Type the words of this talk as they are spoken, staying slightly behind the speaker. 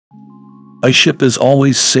A ship is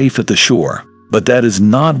always safe at the shore, but that is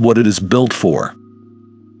not what it is built for.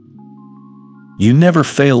 You never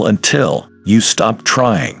fail until you stop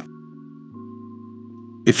trying.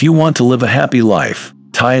 If you want to live a happy life,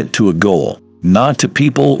 tie it to a goal, not to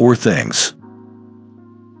people or things.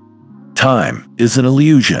 Time is an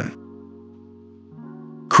illusion.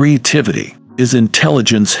 Creativity is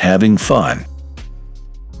intelligence having fun.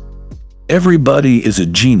 Everybody is a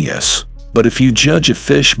genius, but if you judge a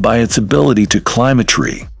fish by its ability to climb a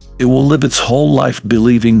tree, it will live its whole life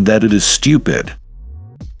believing that it is stupid.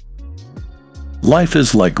 Life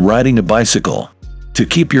is like riding a bicycle. To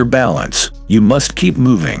keep your balance, you must keep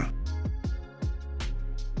moving.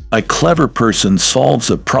 A clever person solves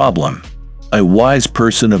a problem. A wise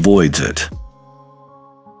person avoids it.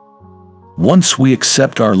 Once we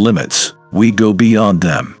accept our limits, we go beyond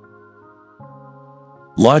them.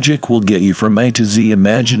 Logic will get you from A to Z.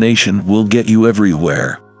 Imagination will get you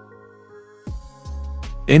everywhere.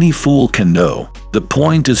 Any fool can know. The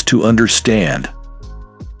point is to understand.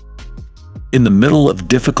 In the middle of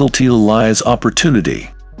difficulty lies opportunity.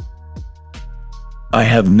 I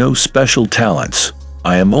have no special talents.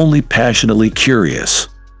 I am only passionately curious.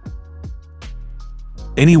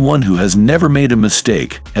 Anyone who has never made a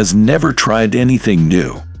mistake has never tried anything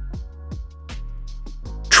new.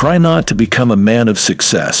 Try not to become a man of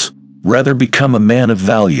success, rather become a man of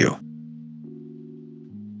value.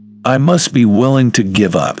 I must be willing to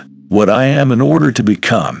give up what I am in order to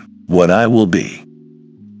become what I will be.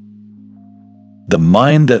 The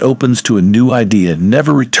mind that opens to a new idea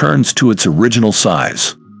never returns to its original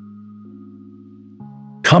size.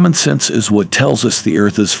 Common sense is what tells us the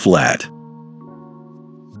earth is flat.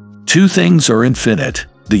 Two things are infinite,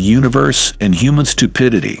 the universe and human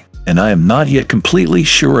stupidity, and I am not yet completely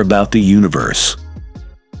sure about the universe.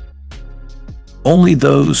 Only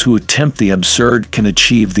those who attempt the absurd can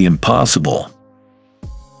achieve the impossible.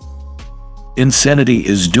 Insanity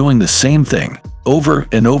is doing the same thing over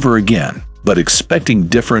and over again, but expecting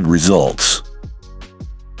different results.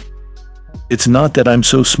 It's not that I'm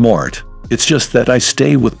so smart, it's just that I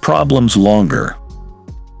stay with problems longer.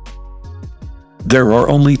 There are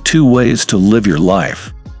only two ways to live your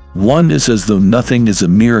life. One is as though nothing is a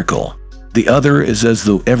miracle. The other is as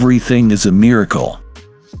though everything is a miracle.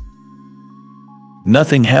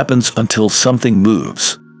 Nothing happens until something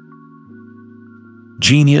moves.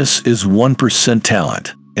 Genius is 1%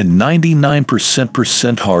 talent and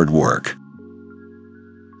 99% hard work.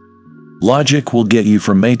 Logic will get you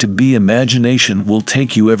from A to B. Imagination will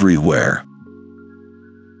take you everywhere.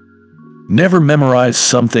 Never memorize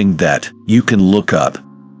something that you can look up.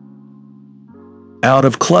 Out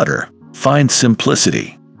of clutter, find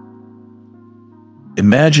simplicity.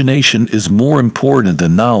 Imagination is more important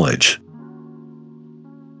than knowledge.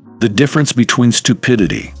 The difference between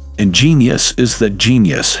stupidity and genius is that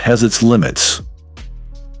genius has its limits.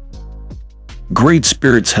 Great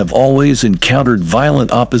spirits have always encountered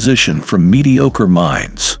violent opposition from mediocre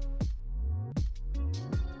minds.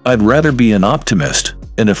 I'd rather be an optimist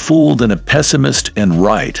and a fool than a pessimist and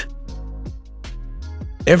right.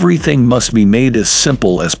 Everything must be made as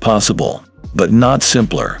simple as possible, but not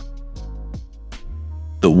simpler.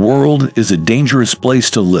 The world is a dangerous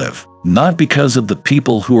place to live, not because of the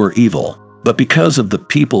people who are evil, but because of the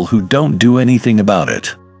people who don't do anything about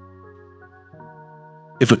it.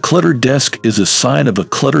 If a cluttered desk is a sign of a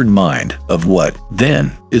cluttered mind, of what,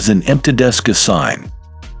 then, is an empty desk a sign?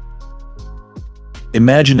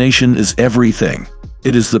 Imagination is everything.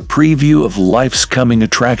 It is the preview of life's coming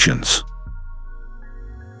attractions.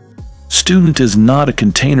 Student is not a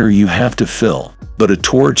container you have to fill, but a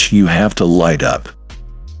torch you have to light up.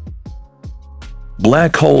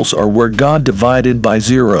 Black holes are where God divided by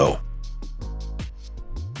zero.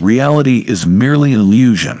 Reality is merely an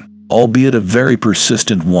illusion, albeit a very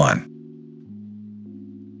persistent one.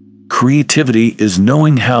 Creativity is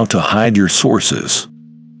knowing how to hide your sources.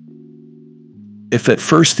 If at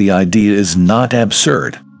first the idea is not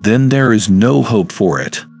absurd, then there is no hope for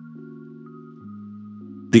it.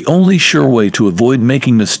 The only sure way to avoid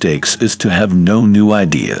making mistakes is to have no new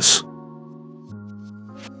ideas.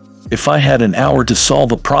 If I had an hour to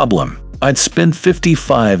solve a problem, I'd spend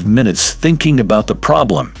 55 minutes thinking about the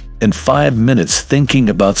problem and 5 minutes thinking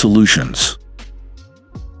about solutions.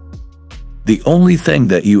 The only thing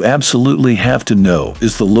that you absolutely have to know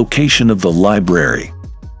is the location of the library.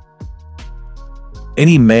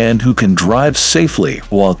 Any man who can drive safely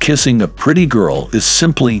while kissing a pretty girl is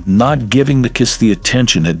simply not giving the kiss the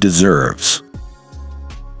attention it deserves.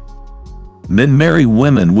 Men marry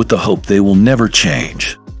women with the hope they will never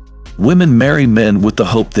change. Women marry men with the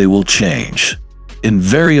hope they will change.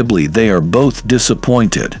 Invariably, they are both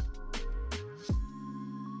disappointed.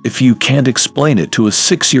 If you can't explain it to a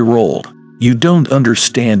 6-year-old, you don't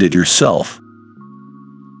understand it yourself.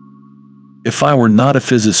 If I were not a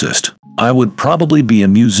physicist, I would probably be a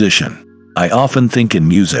musician. I often think in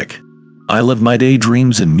music. I live my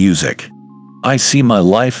daydreams in music. I see my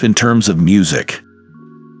life in terms of music.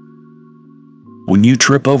 When you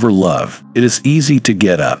trip over love, it is easy to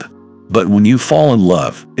get up. But when you fall in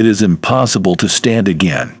love, it is impossible to stand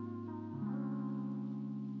again.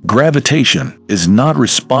 Gravitation is not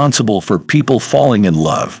responsible for people falling in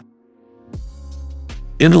love.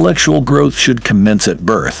 Intellectual growth should commence at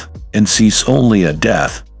birth and cease only at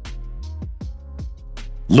death.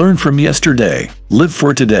 Learn from yesterday, live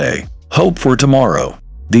for today, hope for tomorrow.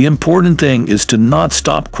 The important thing is to not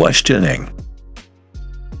stop questioning.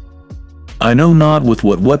 I know not with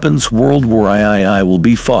what weapons World War II will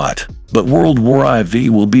be fought, but World War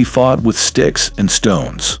IV will be fought with sticks and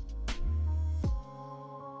stones.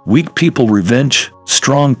 Weak people revenge,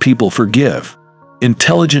 strong people forgive,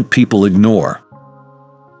 intelligent people ignore.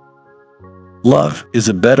 Love is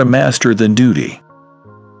a better master than duty.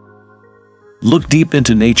 Look deep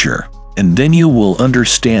into nature, and then you will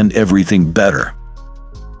understand everything better.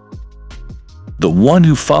 The one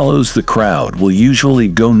who follows the crowd will usually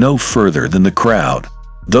go no further than the crowd.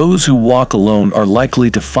 Those who walk alone are likely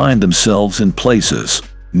to find themselves in places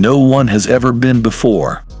no one has ever been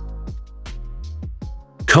before.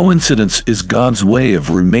 Coincidence is God's way of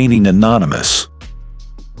remaining anonymous.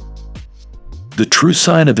 The true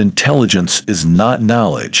sign of intelligence is not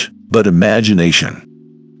knowledge, but imagination.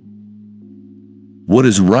 What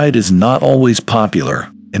is right is not always popular,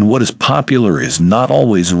 and what is popular is not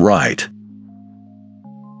always right.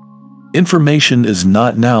 Information is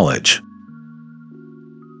not knowledge.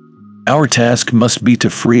 Our task must be to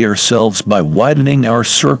free ourselves by widening our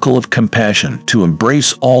circle of compassion to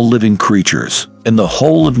embrace all living creatures and the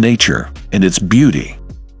whole of nature and its beauty.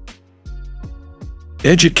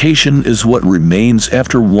 Education is what remains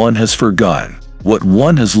after one has forgotten what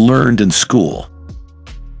one has learned in school.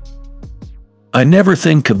 I never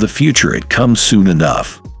think of the future, it comes soon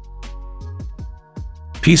enough.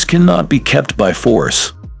 Peace cannot be kept by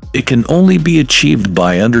force. It can only be achieved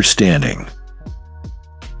by understanding.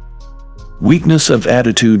 Weakness of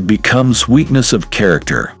attitude becomes weakness of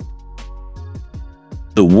character.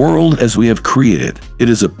 The world as we have created, it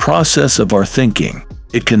is a process of our thinking.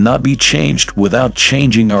 It cannot be changed without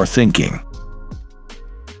changing our thinking.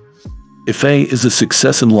 If A is a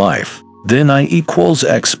success in life, then I equals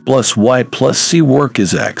X plus Y plus C. Work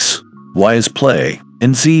is X, Y is play,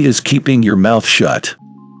 and Z is keeping your mouth shut.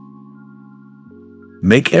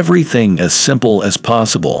 Make everything as simple as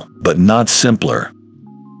possible, but not simpler.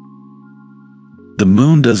 The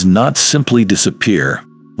moon does not simply disappear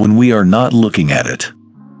when we are not looking at it.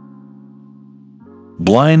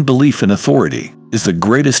 Blind belief in authority is the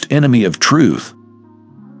greatest enemy of truth.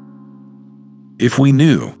 If we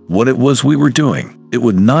knew what it was we were doing, it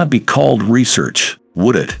would not be called research,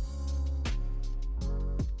 would it?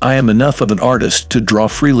 I am enough of an artist to draw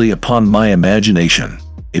freely upon my imagination.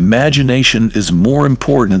 Imagination is more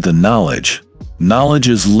important than knowledge. Knowledge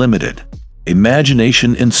is limited.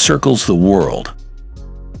 Imagination encircles the world.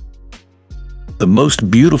 The most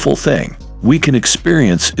beautiful thing we can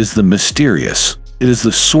experience is the mysterious. It is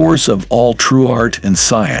the source of all true art and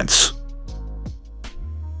science.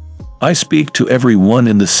 I speak to everyone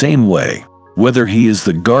in the same way, whether he is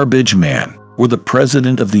the garbage man or the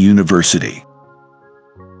president of the university.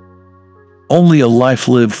 Only a life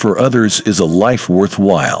lived for others is a life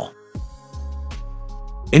worthwhile.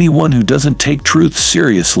 Anyone who doesn't take truth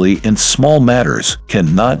seriously in small matters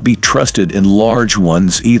cannot be trusted in large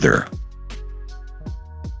ones either.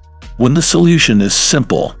 When the solution is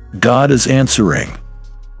simple, God is answering.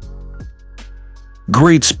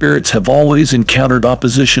 Great spirits have always encountered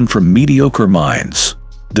opposition from mediocre minds.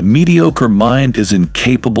 The mediocre mind is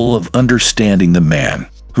incapable of understanding the man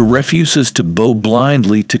who refuses to bow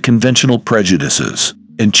blindly to conventional prejudices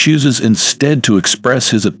and chooses instead to express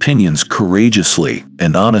his opinions courageously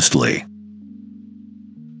and honestly.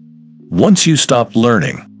 Once you stop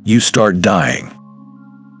learning, you start dying.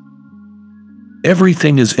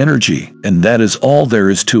 Everything is energy, and that is all there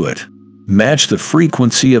is to it. Match the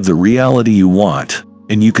frequency of the reality you want,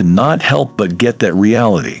 and you cannot help but get that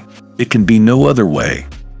reality. It can be no other way.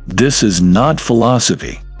 This is not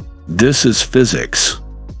philosophy. This is physics.